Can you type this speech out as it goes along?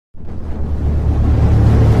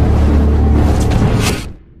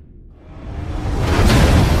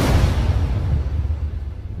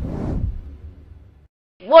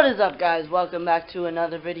What is up, guys? Welcome back to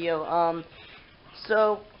another video.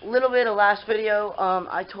 So a little bit of last video,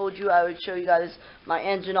 I told you I would show you guys my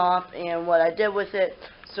engine off and what I did with it.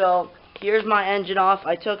 So here's my engine off.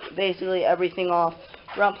 I took basically everything off,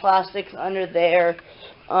 front plastics under there,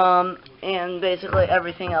 and basically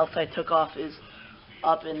everything else I took off is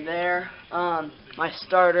up in there. My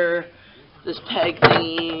starter, this peg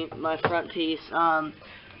thingy, my front piece,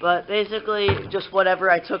 but basically just whatever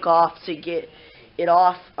I took off to get it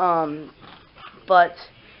off. But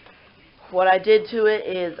what I did to it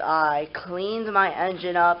is I cleaned my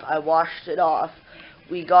engine up, I washed it off,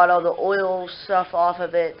 we got all the oil stuff off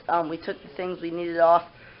of it, we took the things we needed off,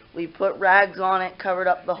 we put rags on it, covered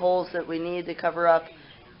up the holes that we needed to cover up,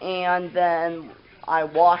 and then I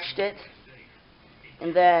washed it,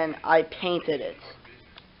 and then I painted it.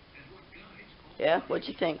 Yeah, what'd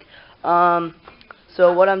you think?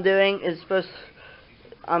 So what I'm doing is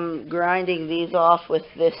I'm grinding these off with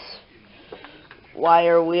this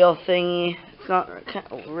wire wheel thingy. It's not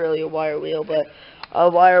really a wire wheel, but a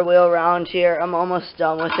wire wheel around here. I'm almost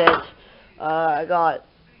done with it. I got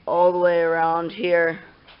all the way around here,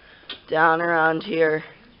 down around here,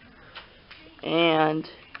 and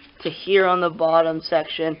to here on the bottom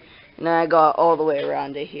section, and then I got all the way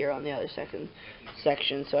around to here on the other section.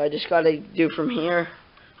 So I just got to do from here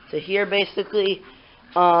to here, basically.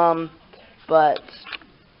 But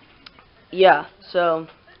yeah, so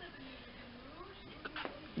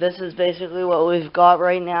this is basically what we've got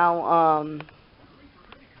right now.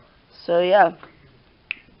 So yeah,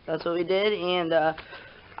 that's what we did, and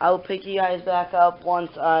I will pick you guys back up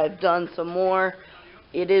once I've done some more.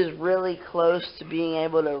 It is really close to being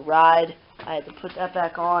able to ride. I had to put that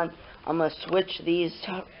back on. I'm going to switch these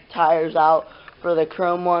tires out for the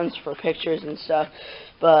chrome ones for pictures and stuff,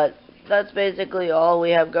 but that's basically all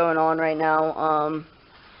we have going on right now.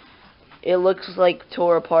 It looks like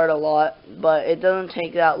tore apart a lot, but it doesn't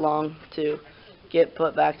take that long to get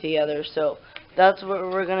put back together. So that's what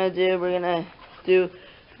we're gonna do. We're gonna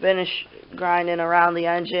finish grinding around the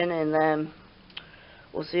engine, and then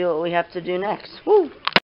we'll see what we have to do next. Woo!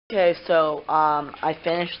 Okay, so I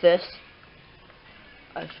finished this.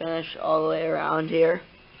 I finished all the way around here,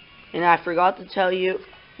 and I forgot to tell you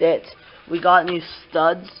that we got new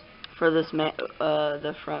studs for this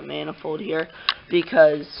the front manifold here,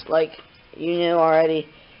 because like you knew already,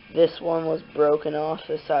 this one was broken off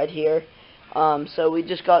this side here. So we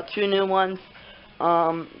just got two new ones,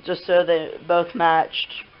 just so they both matched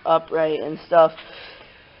upright and stuff.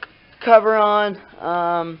 Cover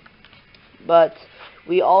on, but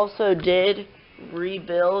we also did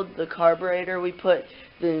rebuild the carburetor. We put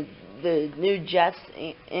the new jets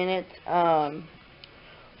in it,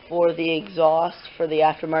 for the exhaust, for the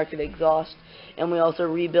aftermarket exhaust, and we also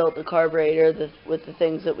rebuilt the carburetor with the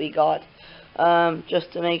things that we got,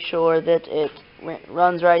 just to make sure that it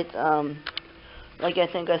runs right. Like I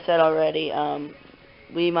think I said already,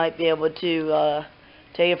 we might be able to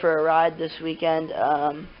take it for a ride this weekend.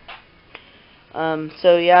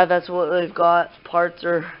 So yeah, that's what we've got. Parts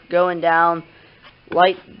are going down.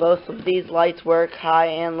 Both of these lights work, high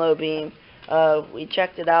and low beam. We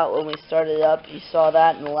checked it out when we started it up. You saw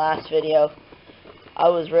that in the last video. I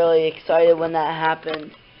was really excited when that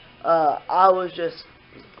happened. I was just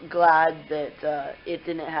glad that it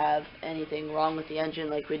didn't have anything wrong with the engine,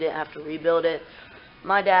 like we didn't have to rebuild it.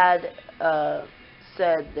 My dad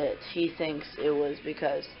said that he thinks it was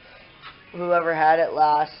because whoever had it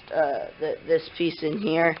last, this piece in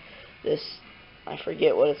here, I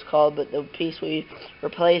forget what it's called, but the piece we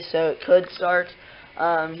replaced so it could start,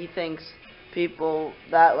 he thinks people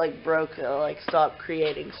that broke, stopped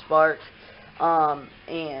creating spark, and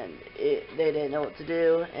they didn't know what to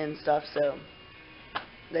do and stuff, so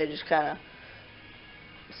they just kind of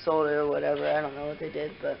sold it or whatever. I don't know what they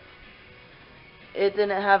did, but it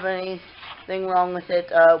didn't have anything wrong with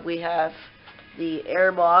it. We have the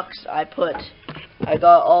air box. I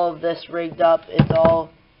got all of this rigged up. It's all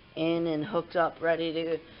in and hooked up, ready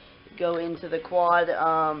to go into the quad.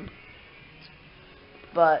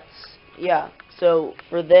 But yeah, so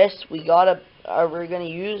for this, we're gonna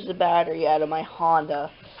use the battery out of my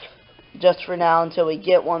Honda just for now until we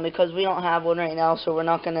get one, because we don't have one right now, so we're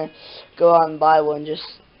not gonna go out and buy one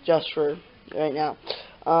just for right now.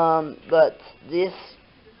 But the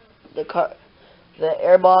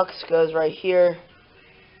air box goes right here,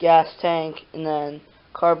 gas tank, and then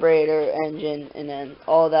carburetor, engine, and then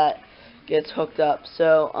all that gets hooked up.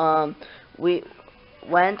 So we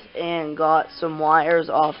went and got some wires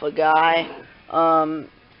off a guy.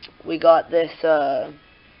 We got this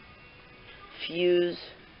fuse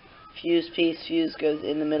piece. Fuse goes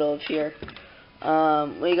in the middle of here.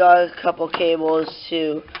 We got a couple cables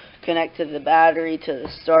to connect to the battery, to the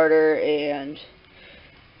starter, and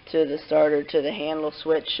to the handle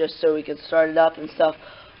switch, just so we could start it up and stuff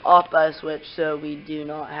off by a switch, so we do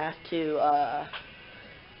not have to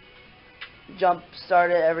jump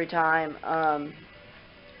start it every time.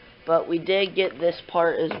 But we did get this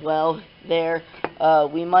part as well there.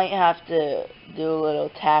 We might have to do a little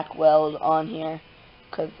tack weld on here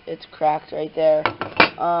because it's cracked right there.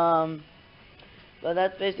 But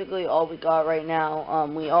that's basically all we got right now.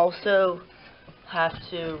 We also have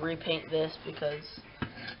to repaint this because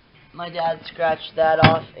my dad scratched that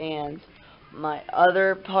off, and my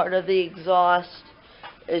other part of the exhaust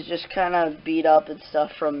is just kind of beat up and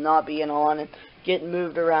stuff from not being on and getting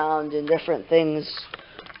moved around and different things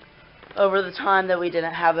over the time that we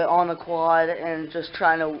didn't have it on the quad, and just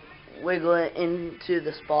trying to wiggle it into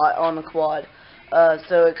the spot on the quad.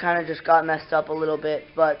 So it kind of just got messed up a little bit,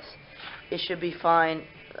 but it should be fine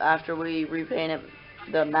after we repaint it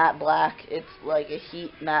the matte black. It's like a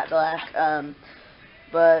heat matte black.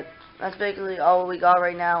 But that's basically all we got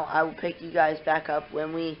right now. I will pick you guys back up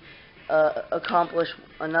when we accomplish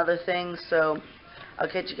another thing, so I'll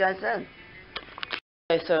catch you guys then.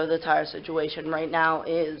 Okay, so the tire situation right now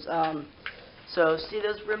is, so see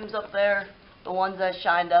those rims up there? The ones I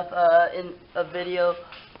shined up in a video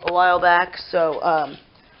a while back? So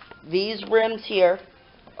these rims here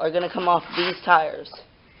are going to come off these tires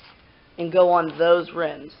and go on those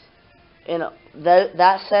rims. And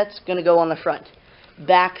that set's going to go on the front.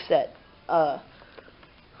 Back set.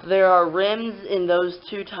 There are rims in those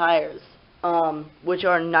two tires, which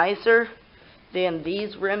are nicer than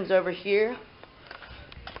these rims over here,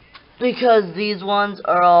 because these ones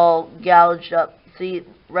are all gouged up. See,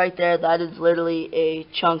 right there, that is literally a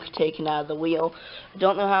chunk taken out of the wheel.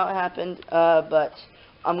 Don't know how it happened, but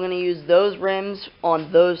I'm going to use those rims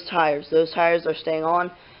on those tires. Those tires are staying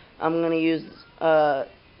on. I'm going to use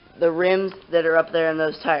the rims that are up there in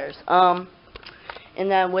those tires. And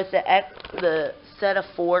then with the set of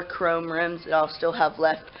 4 chrome rims that I'll still have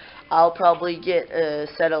left, I'll probably get a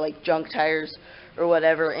set of like junk tires or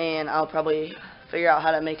whatever, and I'll probably figure out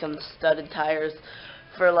how to make them studded tires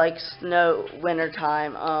for like winter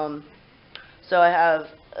time. So I have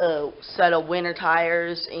a set of winter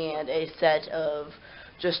tires and a set of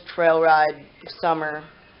just trail ride summer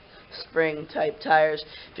spring type tires,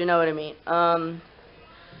 if you know what I mean.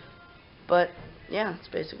 But yeah, that's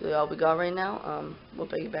basically all we got right now. We'll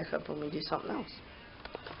pick it back up when we do something else.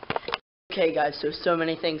 Okay guys, so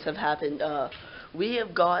many things have happened. We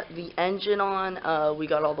have got the engine on, we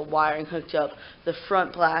got all the wiring hooked up, the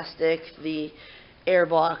front plastic, the air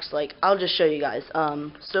box, like, I'll just show you guys.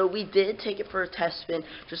 So we did take it for a test spin,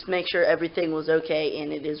 just to make sure everything was okay,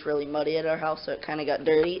 and it is really muddy at our house, so it kind of got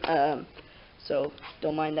dirty. So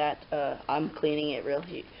don't mind that. I'm cleaning it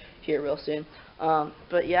here real soon.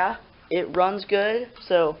 But yeah, it runs good.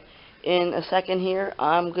 So in a second here,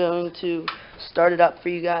 I'm going to start it up for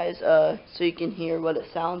you guys, so you can hear what it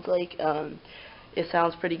sounds like. It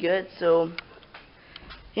sounds pretty good. So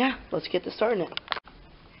yeah, let's get to starting it.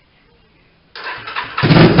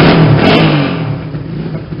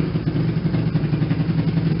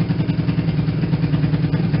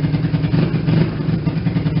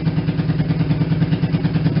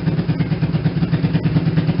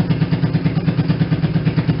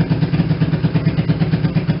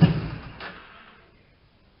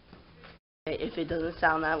 If it doesn't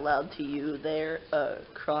sound that loud to you there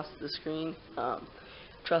across the screen,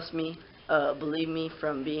 trust me, believe me,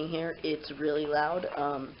 from being here, it's really loud.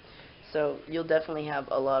 So you'll definitely have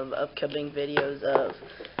a lot of upcoming videos of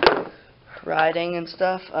riding and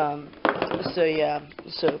stuff. So yeah,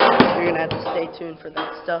 so you're gonna have to stay tuned for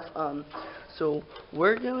that stuff. So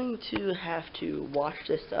we're going to have to wash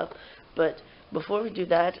this up, but before we do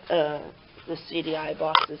that, the CDI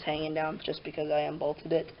box is hanging down just because I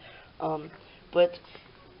unbolted it. But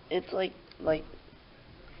it's like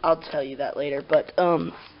I'll tell you that later, but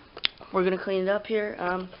we're gonna clean it up here,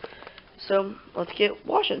 so let's get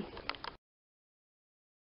washing.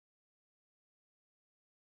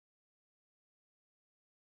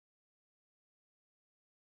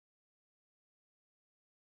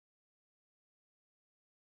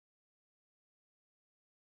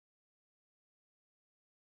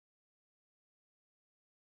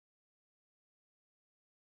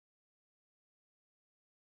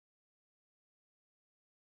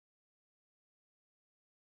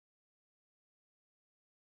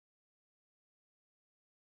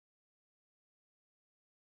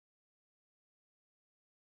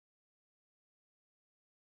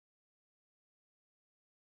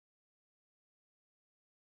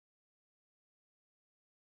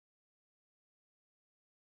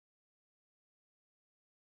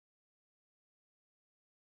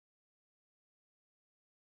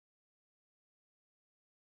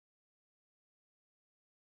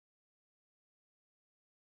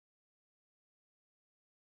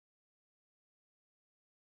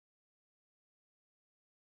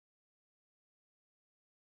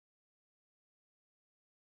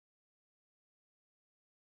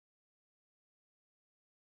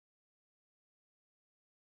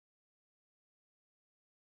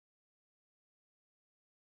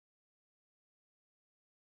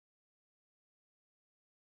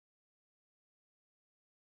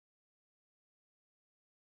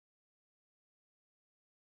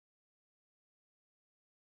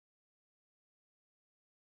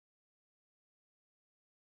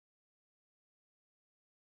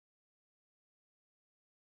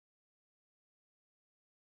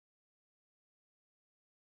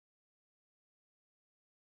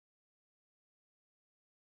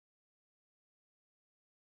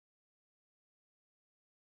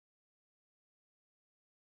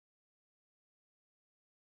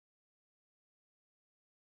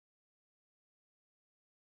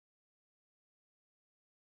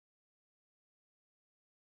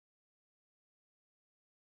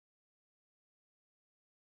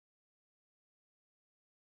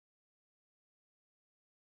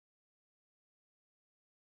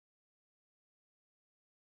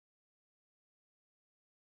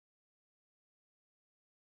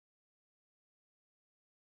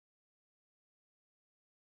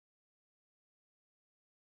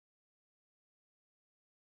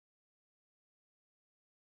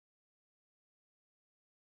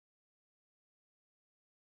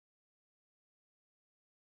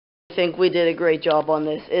 think we did a great job on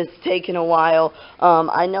this. It's taken a while.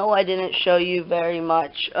 I know I didn't show you very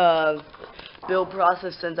much of build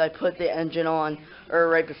process since I put the engine on, or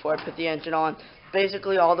right before I put the engine on.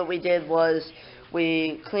 Basically, all that we did was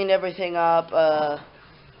we cleaned everything up.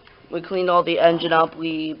 We cleaned all the engine up.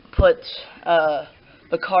 We put the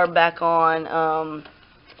car back on.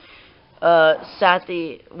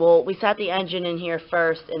 We sat the engine in here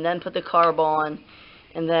first, and then put the carb on,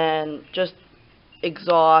 and then just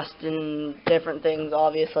exhaust and different things,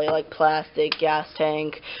 obviously, like plastic, gas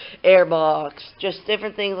tank, airbox, just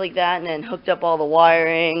different things like that, and then hooked up all the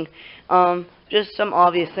wiring, just some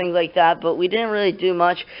obvious things like that, but we didn't really do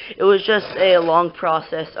much. It was just a long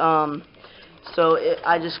process, so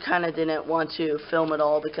I just kind of didn't want to film it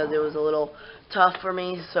all because it was a little tough for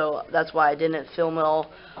me, so that's why I didn't film it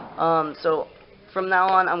all. So from now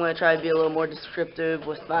on, I'm going to try to be a little more descriptive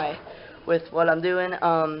with what I'm doing.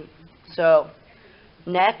 So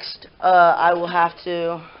next, I will have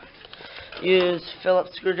to use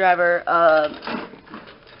Phillips screwdriver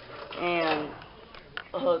and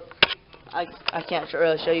hook. I can't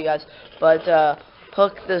really show you guys, but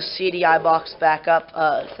hook the CDI box back up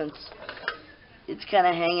since it's kind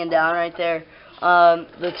of hanging down right there.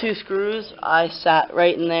 The two screws I sat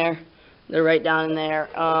right in there. They're right down in there.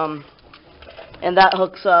 And that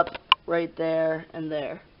hooks up right there and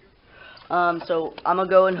there. So I'm going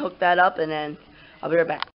to go and hook that up, and then I'll be right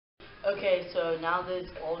back. Okay, so now that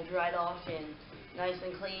it's all dried off and nice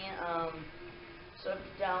and clean, soaked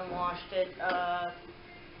it down, washed it,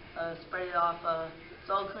 sprayed it off, it's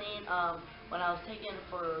all clean. When I was taking it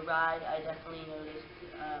for a ride, I definitely noticed,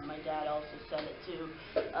 my dad also said it too,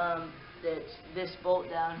 that this bolt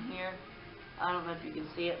down here, I don't know if you can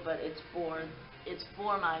see it, but it's for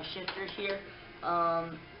my shifter here.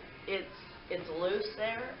 It's loose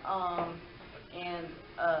there, and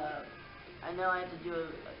I know I had to do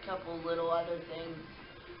a couple little other things,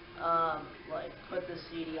 like put the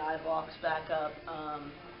CDI box back up,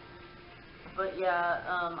 but yeah,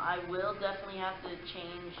 I will definitely have to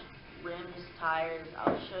change rims, tires.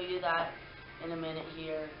 I'll show you that in a minute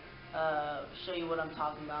here, show you what I'm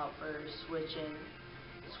talking about for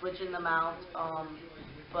switching them out,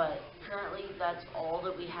 but currently that's all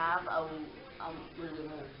that we have. We're going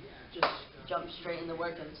to just jump straight into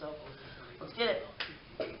working, so let's get it.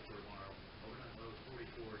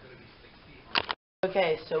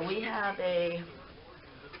 Okay, so we have a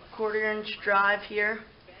 1/4-inch drive here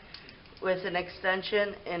with an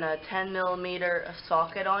extension and a 10mm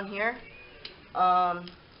socket on here.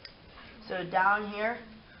 So down here,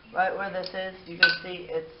 right where this is, you can see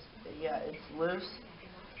it's loose.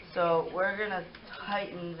 So we're gonna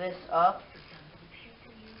tighten this up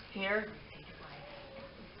here.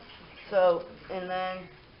 So, and then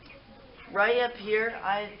right up here,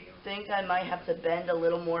 I think I might have to bend a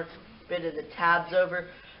little more bit of the tabs over,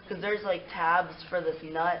 because there's like tabs for this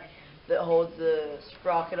nut that holds the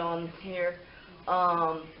sprocket on here.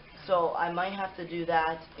 So I might have to do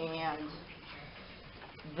that, and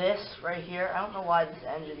this right here, I don't know why this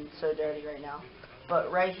engine's so dirty right now,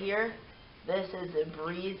 but right here, this is a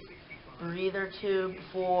breather tube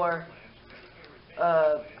for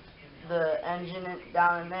the engine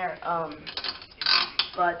down in there.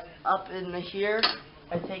 But up in here,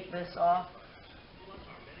 I take this off.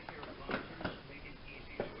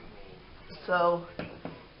 So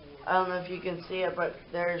I don't know if you can see it, but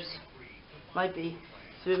might be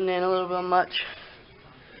zooming in a little bit much,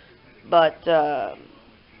 but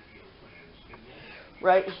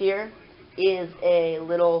right here is a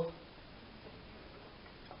little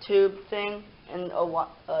tube thing, and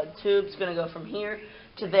a tube's going to go from here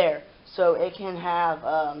to there, so it can have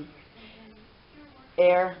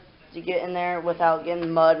air to get in there without getting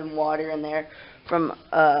mud and water in there from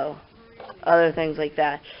other things like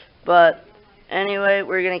that. But anyway,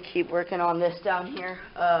 we're going to keep working on this down here.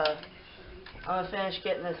 I'm going to finish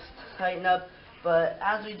getting this tightened up, but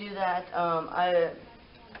as we do that,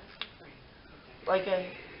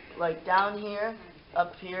 like down here,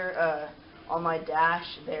 up here on my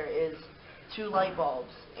dash, there is 2 light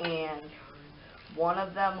bulbs, and one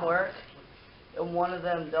of them work and one of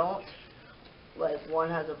them don't. Like, one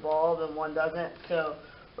has a bulb and one doesn't, so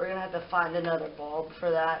we're going to have to find another bulb for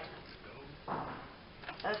that.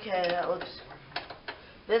 Okay,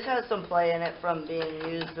 this has some play in it from being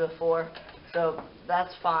used before, so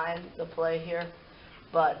that's fine, the play here,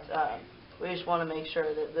 but we just want to make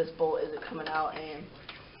sure that this bolt isn't coming out, and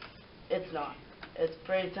it's not. It's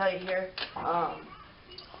pretty tight here.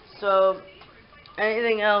 So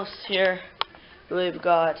anything else here we've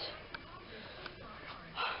got?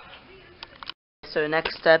 So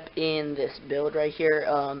next step in this build right here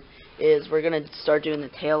is we're going to start doing the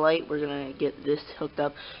tail light. We're going to get this hooked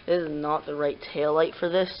up. This is not the right tail light for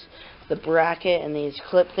this. The bracket and these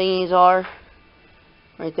clip thingies are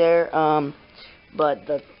right there, but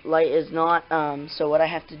the light is not. So what I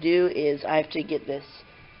have to do is I have to get this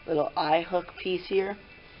little eye hook piece here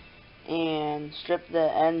and strip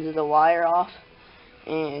the ends of the wire off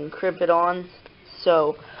and crimp it on.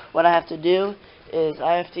 So what I have to do is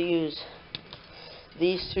I have to use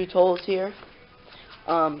these two tools here,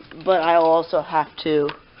 but I also have to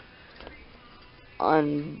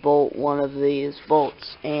unbolt one of these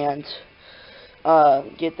bolts and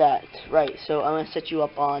get that right. So I'm going to set you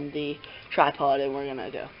up on the tripod and we're going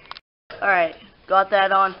to go. Alright, got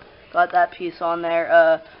that on, got that piece on there.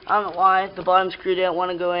 I don't know why the bottom screw didn't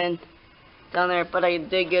want to go in down there, but I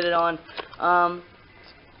did get it on.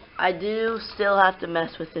 I do still have to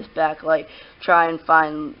mess with this backlight, try and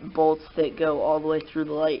find bolts that go all the way through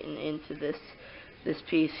the light and into this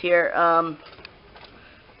piece here.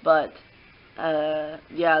 But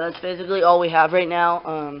yeah, that's basically all we have right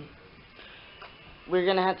now. We're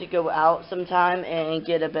gonna have to go out sometime and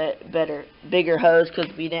get a bigger hose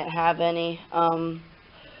because we didn't have any.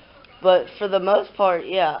 But for the most part,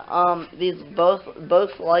 yeah. These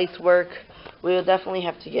both lights work. We will definitely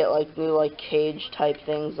have to get like new cage type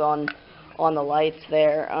things on the lights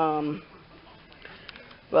there.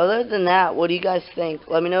 But other than that, what do you guys think?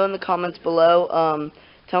 Let me know in the comments below.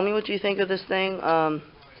 Tell me what you think of this thing.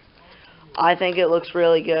 I think it looks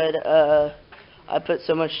really good. I put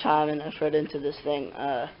so much time and effort into this thing.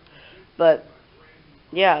 But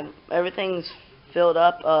yeah, everything's filled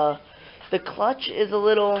up. The clutch is a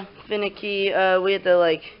little finicky. We had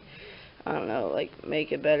to I don't know,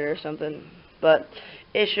 make it better or something. But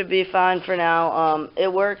it should be fine for now.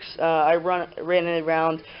 It works. I ran it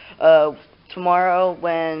around. Tomorrow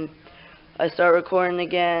when I start recording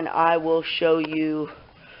again, I will show you.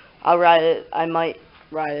 I'll ride it. I might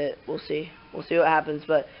ride it. We'll see. We'll see what happens.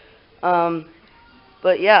 But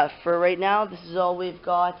yeah, for right now, this is all we've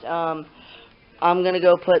got. I'm gonna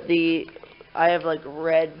go put I have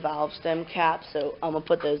red valve stem caps, so I'm gonna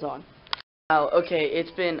put those on. Now, okay,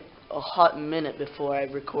 it's been a hot minute before I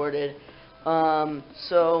recorded.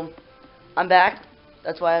 So I'm back.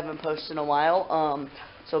 That's why I haven't posted in a while.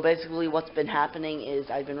 So basically what's been happening is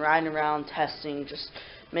I've been riding around testing, just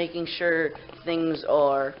making sure things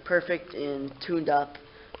are perfect and tuned up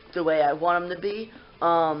the way I want them to be.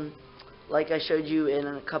 Like I showed you in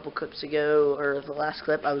a couple clips ago, or the last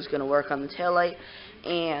clip, I was going to work on the taillight,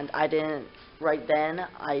 and I didn't right then.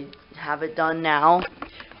 I have it done now.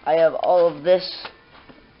 I have all of this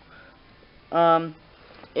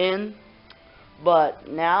in, but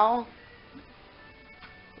now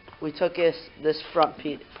we took this front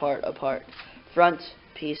piece apart.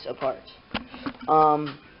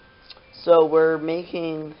 So we're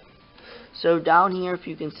making, so down here, if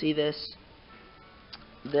you can see this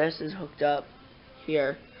is hooked up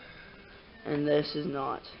here, and this is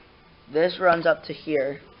not. This runs up to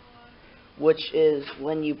here, which is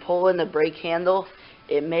when you pull in the brake handle,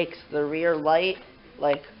 it makes the rear light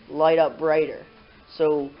light up brighter,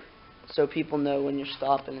 so people know when you're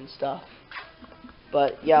stopping and stuff.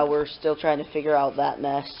 But yeah, we're still trying to figure out that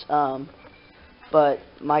mess. But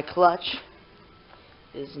my clutch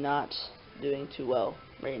is not doing too well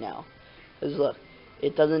right now. Because look,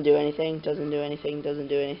 it doesn't do anything, doesn't do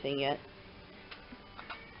anything yet.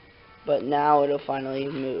 But now it'll finally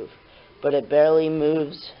move. But it barely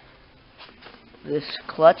moves this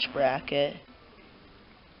clutch bracket.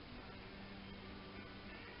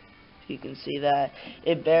 If you can see that,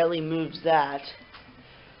 it barely moves that.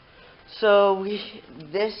 So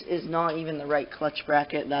this is not even the right clutch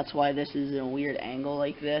bracket. That's why this is in a weird angle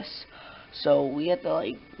like this. So we have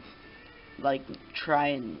to try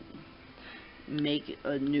and make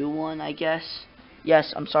a new one, I guess.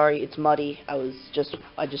 Yes, I'm sorry, it's muddy. I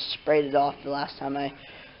just sprayed it off the last time I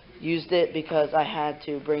used it because I had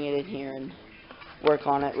to bring it in here and work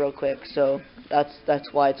on it real quick. So that's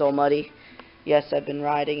why it's all muddy. Yes, I've been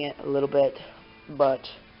riding it a little bit, but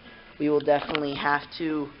we will definitely have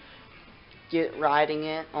to get riding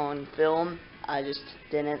it on film. I just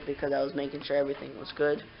didn't because I was making sure everything was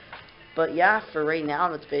good. But yeah, for right now,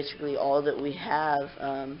 that's basically all that we have.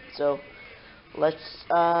 So let's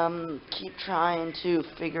keep trying to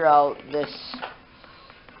figure out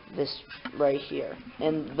this right here.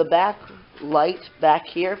 And the back light back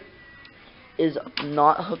here is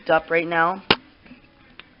not hooked up right now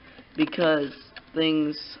because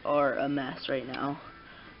things are a mess right now.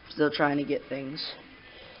 Still trying to get things.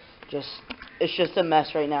 It's just a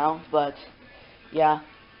mess right now, but yeah,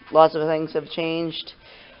 lots of things have changed.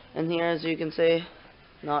 And here, as you can see,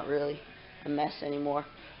 not really a mess anymore.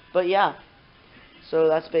 But yeah, so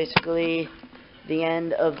that's basically the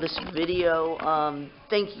end of this video.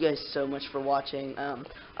 Thank you guys so much for watching.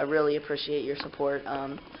 I really appreciate your support.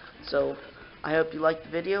 So I hope you liked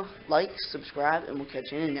the video. Like, subscribe, and we'll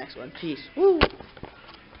catch you in the next one. Peace. Woo!